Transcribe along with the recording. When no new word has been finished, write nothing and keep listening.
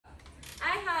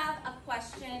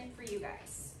question for you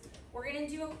guys. We're gonna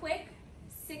do a quick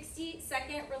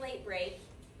 60-second relate break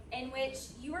in which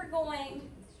you are going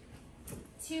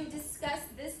to discuss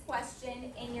this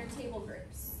question in your table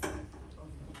groups.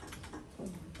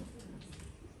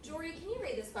 Jory, can you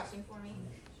read this question for me?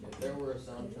 If there were a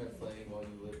soundtrack playing while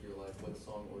you lived your life, what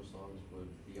song or songs would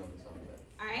be on the soundtrack?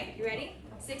 All right, you ready?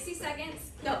 60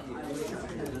 seconds, go.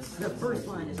 The first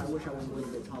line is, I wish I was a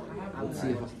little bit taller. I would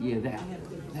say, Yeah,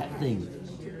 that thing.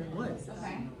 what?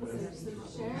 Okay.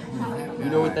 You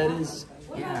know what that is?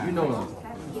 Yeah. You know it.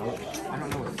 I don't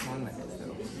know what song that is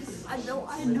though.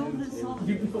 I know this song.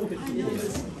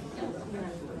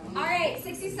 All right,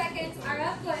 60 seconds are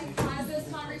up. Go ahead and pause those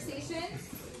conversations.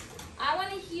 I want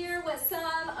to hear what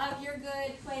some of your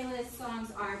good playlist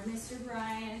songs are. Mr.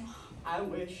 Brian. I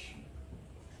wish.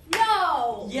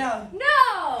 No! Yeah.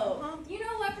 No! You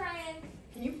know what, Brian?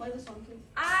 Can you play the song, please?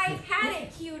 I had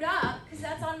it queued up because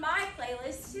that's on my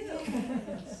playlist too.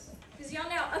 Because y'all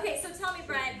know. Okay, so tell me,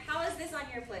 Brian, how is this on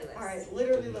your playlist? All right,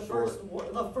 literally the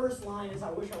first line is, I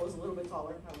wish I was a little bit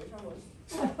taller. I wish I was.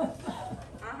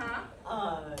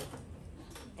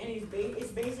 And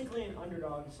it's basically an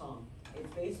underdog song.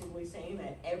 It's basically saying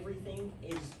that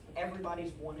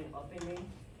everybody's one and up in me,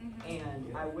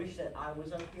 and I wish that I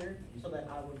was up here so that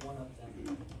I would one up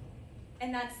them.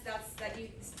 And that's that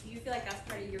you feel like that's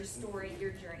part of your story,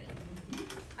 your journey.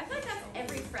 I feel like that's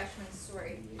every freshman's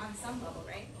story on some level,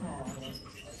 right?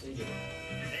 This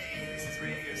is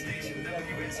radio station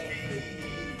WSB.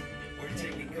 We're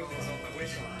taking calls on the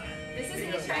wish line. This is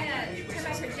me trying to turn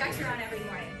my projector on every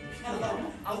morning.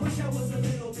 I wish I was a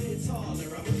little bit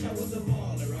taller. I wish I was a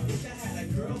baller. I wish I had a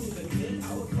girl who looked good. I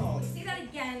would call it. Say that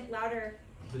again, louder.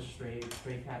 The Stray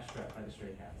Cat Strut by the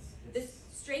Stray Cats. The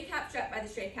Stray Cat Strut by the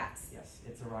Stray Cats. Yes,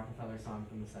 it's a Rockefeller song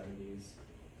from the 70s.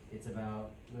 It's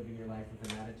about living your life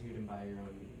with an attitude and by your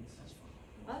own means.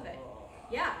 Love it.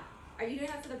 Yeah. Are you doing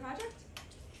that for the project?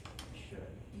 You should.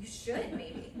 You should,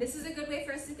 maybe. This is a good way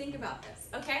for us to think about this.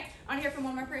 Okay? I want to hear from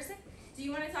one more person. Do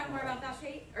you want to talk more about that,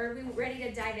 Pate? Or are we ready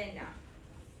to dive in now?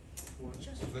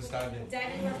 Let's dive in.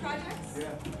 Dive into our projects?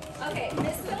 Yeah. Okay,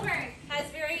 Ms. Kilburn has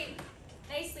very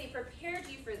nicely prepared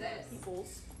you for this.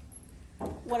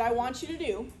 What I want you to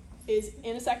do is,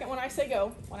 in a second when I say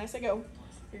go,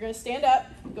 you're going to stand up,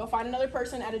 go find another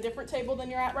person at a different table than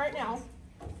you're at right now,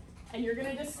 and you're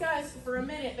going to discuss for a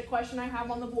minute the question I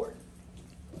have on the board.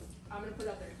 I'm going to put it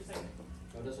up there just a second.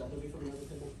 Does that have to be from another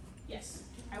table? Yes.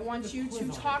 I want you to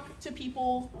talk to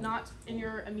people not in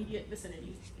your immediate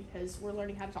vicinity because we're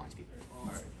learning how to talk to people.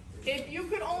 Alright. If you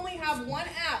could only have one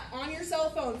app on your cell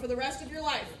phone for the rest of your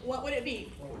life, what would it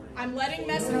be? I'm letting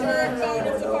Messenger, phone,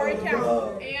 and Safari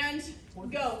count. And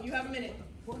go. You have a minute.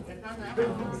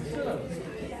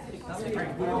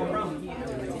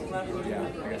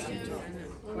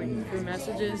 Through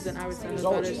messages, then I would send the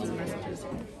photos to the messages.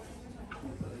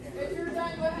 If you're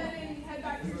done, go ahead and head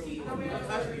back to your seat.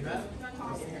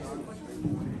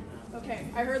 Okay,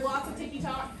 I heard lots of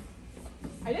tiki-talk.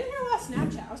 I didn't hear a lot of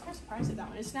Snapchat. I was kind of surprised at that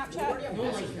one. Is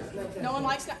Snapchat? No one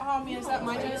likes Snapchat? Oh man, is that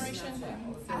my generation?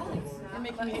 You're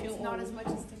making me feel Not old. as much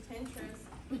as Pinterest.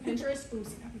 Pinterest? Ooh,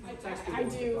 I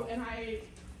do, and I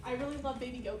really love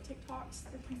baby goat TikToks.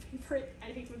 They're my favorite. I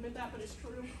hate to admit that, but it's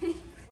true.